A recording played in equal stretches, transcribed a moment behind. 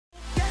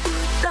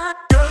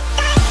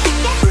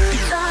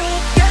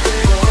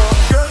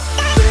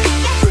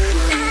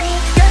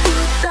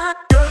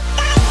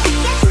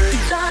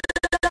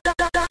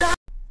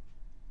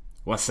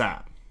What's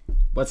up?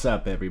 What's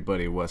up,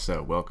 everybody? What's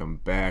up? Welcome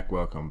back.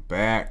 Welcome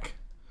back.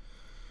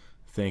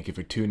 Thank you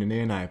for tuning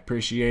in. I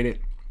appreciate it.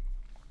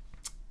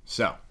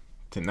 So,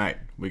 tonight,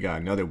 we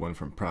got another one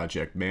from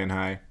Projekt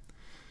Manhigh.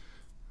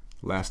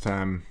 The last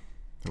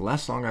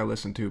song I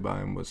listened to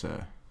by him was,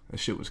 that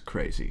shit was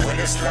crazy. When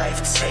this life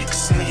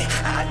takes me,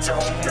 I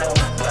don't know,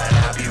 but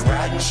I'll be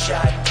riding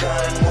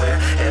shotgun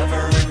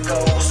wherever it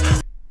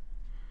goes.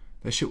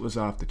 That shit was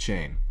off the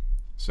chain.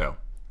 So,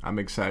 I'm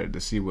excited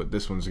to see what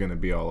this one's going to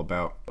be all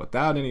about.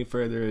 Without any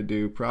further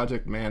ado,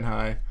 Projekt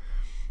Manhigh.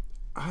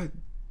 I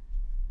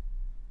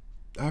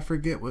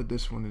forget what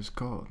this one is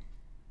called.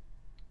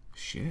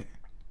 Shit.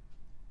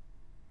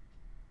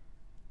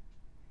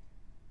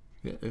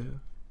 Yeah.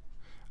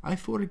 I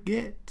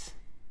forget.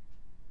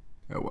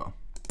 Oh well.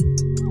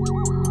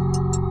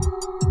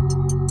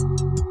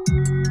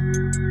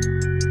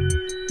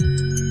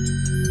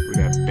 We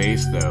got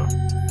bass though.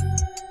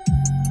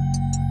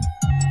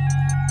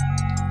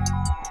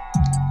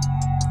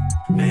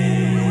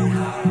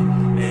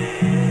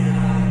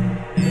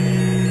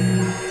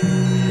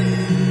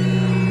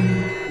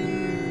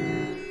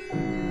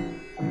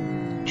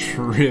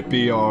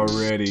 Trippy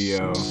already,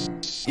 yo.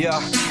 Yeah,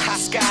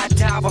 I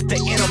skydive off the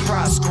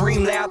Enterprise.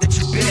 Scream loud that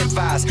you've been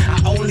advised.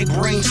 I only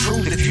bring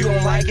truth. If you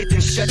don't like it,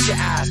 then shut your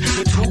eyes.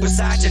 The truth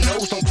beside your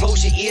nose, don't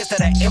close your ears that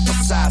I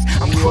emphasize.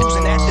 I'm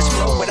cruising at this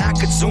flow, but I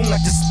could zoom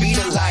like the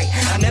speed of light.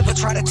 I never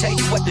try to tell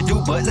you what to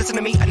do, but listen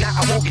to me, and now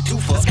I won't get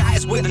too far. The sky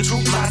is where the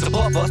truth lies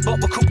above us, but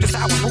we're cooped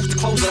our roots to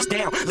close us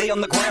down. Lay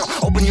on the ground,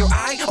 open your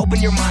eye, open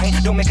your mind.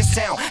 Don't make a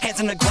sound, hands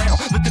in the ground.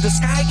 Look to the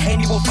sky,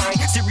 and you will find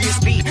serious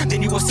speed.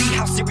 Then you will see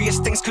how serious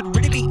things could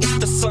really be if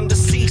the sun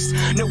deceased.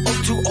 No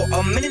O2 or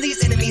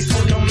amenities, enemies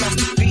for no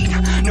master feed.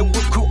 No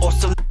work crew or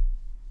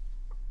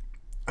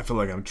I feel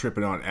like I'm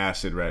tripping on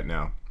acid right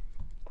now.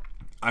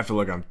 I feel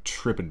like I'm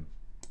tripping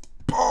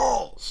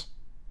balls.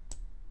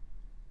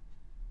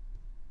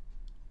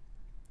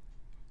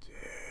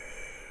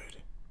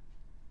 Dude.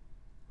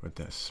 Where'd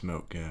that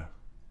smoke go?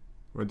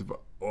 Where'd the...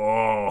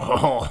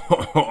 Oh,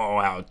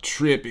 how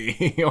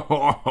trippy.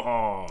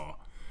 Oh,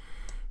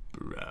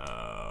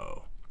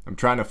 bro. I'm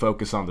trying to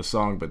focus on the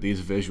song, but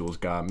these visuals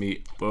got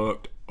me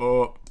fucked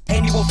up.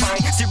 And you will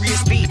find serious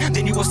speed.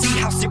 Then you will see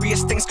how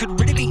serious things could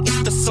really be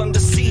if the sun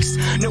deceased.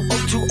 No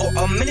O2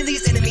 or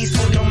amenities, enemies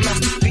for no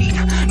master feed.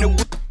 No.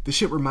 This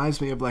shit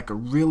reminds me of like a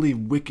really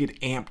wicked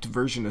amped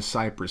version of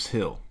Cypress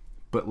Hill,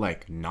 but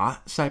like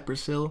not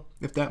Cypress Hill,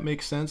 if that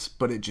makes sense.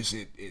 But it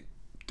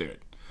dude,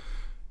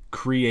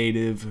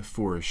 creative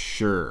for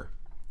sure.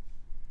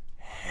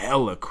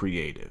 Hella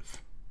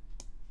creative.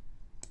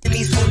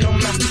 Enemies for no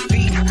master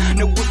feed.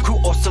 No work crew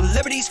or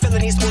celebrities,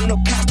 felonies for no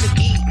cost to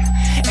eat.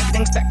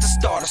 Everything's back to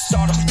start us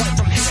right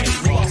from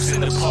history. Walks in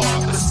the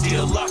park, but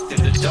still locked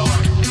in the dark.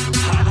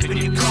 Hop in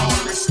your car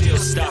and still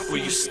stop where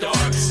you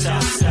start.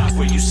 Stop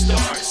where you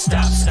start.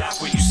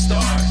 Stop where you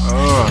start.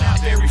 Not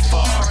very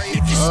far if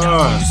you stop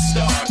where you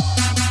start.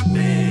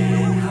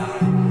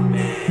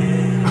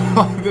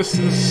 Oh, this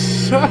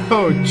is so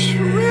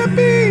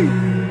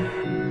trippy.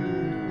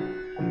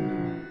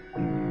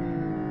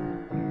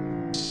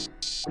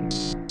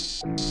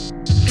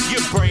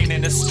 Brain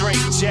in a straight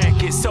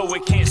jacket so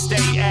it can't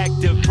stay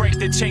active. Break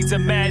the chains,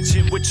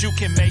 imagine what you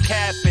can make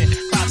happen.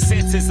 5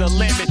 senses are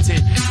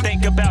limited.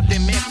 Think about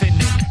them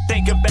infinite.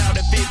 Think about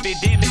a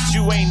vivid image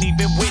you ain't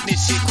even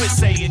witnessed it. Quit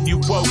saying you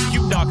woke,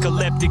 you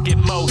narcoleptic at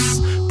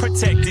most.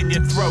 Protecting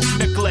your throat,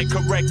 neglect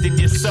correcting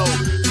your soul.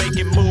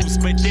 Making moves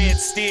but dead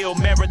still.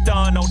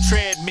 Marathon on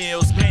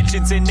treadmills.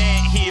 Mentions in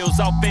anthills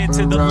off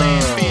into the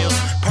landfills.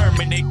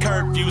 Permanent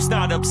curfews,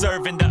 not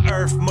observing the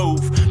earth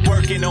move.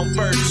 Working on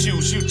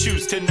virtues you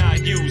choose to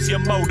not use. Your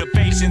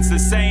motivation's the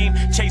same.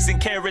 Chasing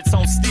carrots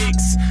on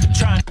sticks.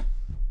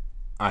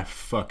 I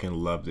fucking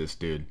love this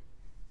dude.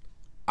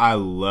 I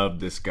love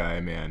this guy,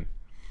 man.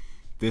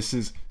 This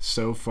is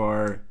so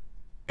far,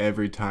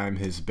 every time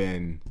has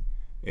been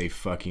a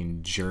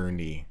fucking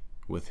journey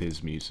with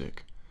his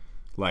music.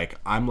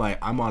 I'm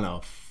on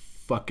a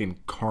fucking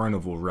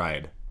carnival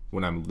ride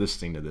when I'm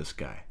listening to this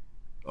guy.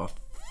 A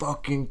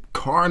fucking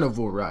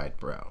carnival ride,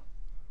 bro.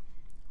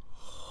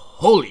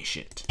 Holy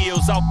shit.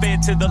 Heels off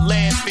into the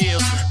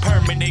landfills.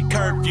 Permanent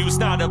curfews,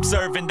 not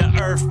observing the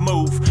earth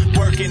move.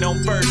 Working on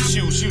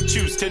virtues you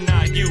choose to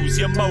not use.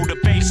 Your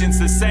motivation's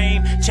the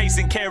same.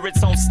 Chasing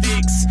carrots on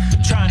sticks.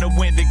 Trying to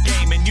win the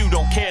game and you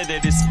don't care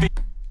that it's fit.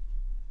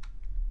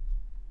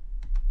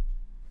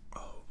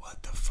 Oh,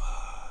 what the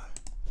fuck?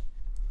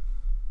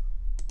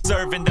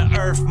 Observing the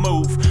earth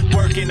move.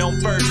 Working on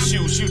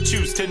virtues you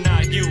choose to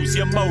not use.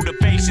 Your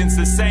motivation's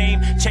the same.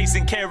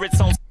 Chasing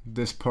carrots on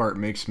This part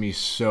makes me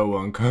so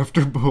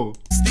uncomfortable.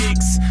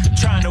 Sticks,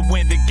 trying to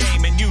win the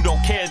game and you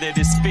don't care that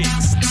it's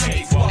fixed.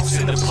 Take walks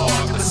in the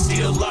park, but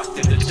still locked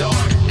in the dark.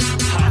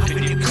 Hop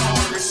in your car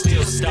and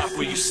still stop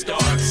where you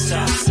start.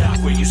 Stop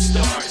where you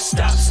start.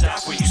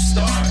 Stop where you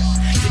start.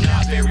 You're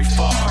not very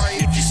far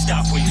if you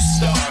stop where you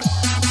start.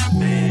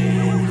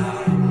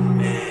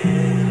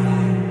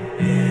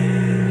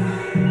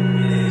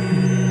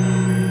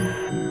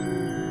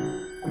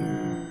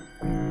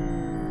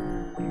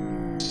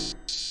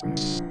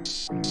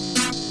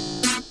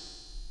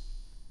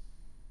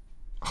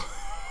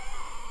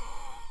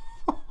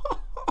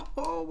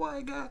 Oh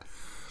my god.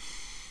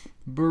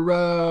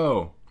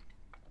 Bro.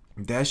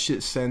 That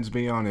shit sends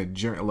me on a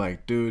journey.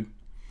 Like, dude,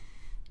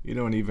 you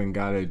don't even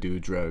gotta do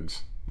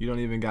drugs. You don't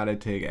even gotta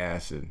take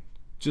acid.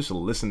 Just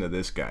listen to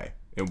this guy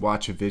and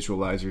watch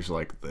visualizers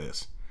like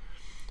this.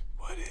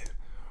 What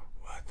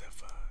the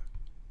fuck?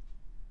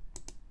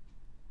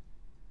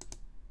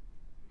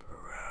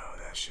 Bro,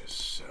 that's just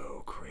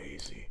so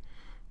crazy.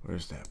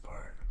 Where's that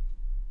part?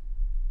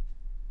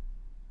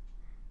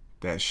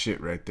 That shit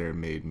right there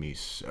made me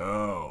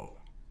so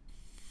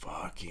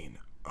fucking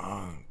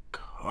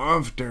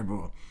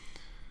uncomfortable.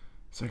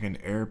 It's like an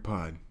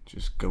AirPod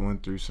just going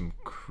through some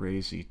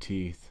crazy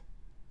teeth.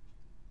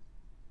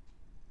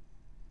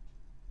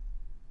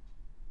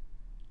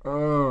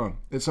 Oh,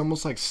 it's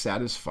almost like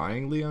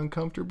satisfyingly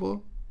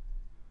uncomfortable.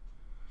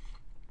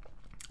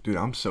 Dude,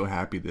 I'm so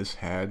happy this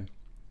had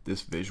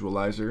this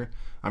visualizer.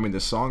 I mean, the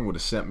song would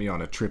have sent me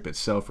on a trip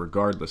itself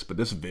regardless, but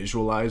this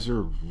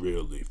visualizer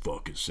really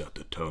fucking set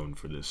the tone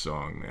for this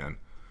song, man.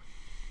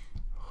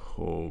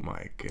 Oh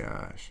my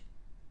gosh.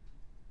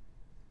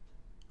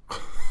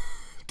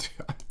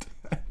 Dude,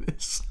 that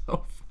is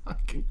so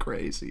fucking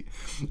crazy.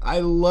 I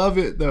love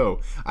it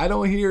though. I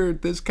don't hear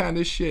this kind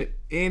of shit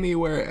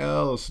anywhere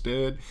else,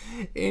 dude.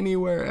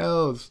 Anywhere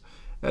else.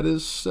 That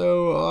is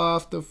so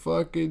off the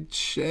fucking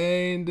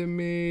chain to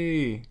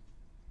me.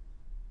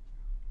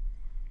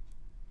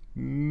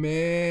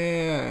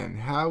 Man,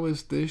 how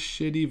is this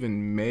shit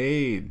even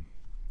made?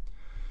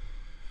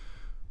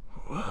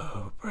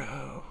 Whoa,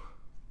 bro.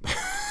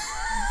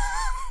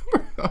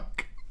 Bro.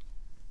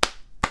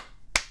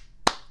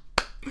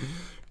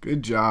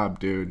 Good job,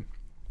 dude.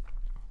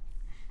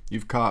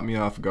 You've caught me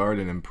off guard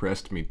and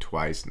impressed me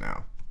twice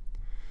now.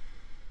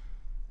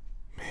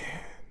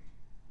 Man.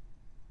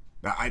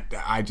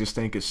 I just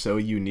think it's so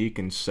unique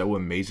and so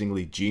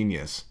amazingly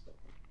genius.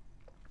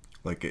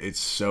 Like, it's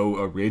so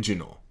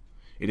original.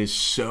 It is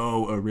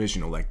so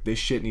original. Like, this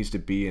shit needs to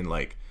be in,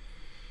 like,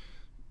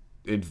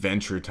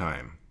 Adventure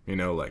Time. You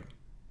know, like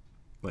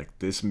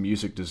this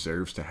music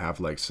deserves to have,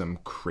 like, some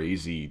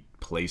crazy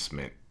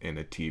placement in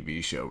a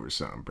TV show or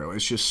something, bro.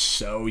 It's just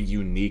so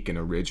unique and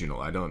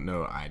original. I don't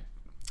know. I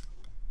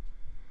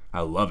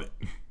love it.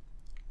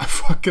 I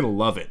fucking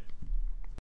love it.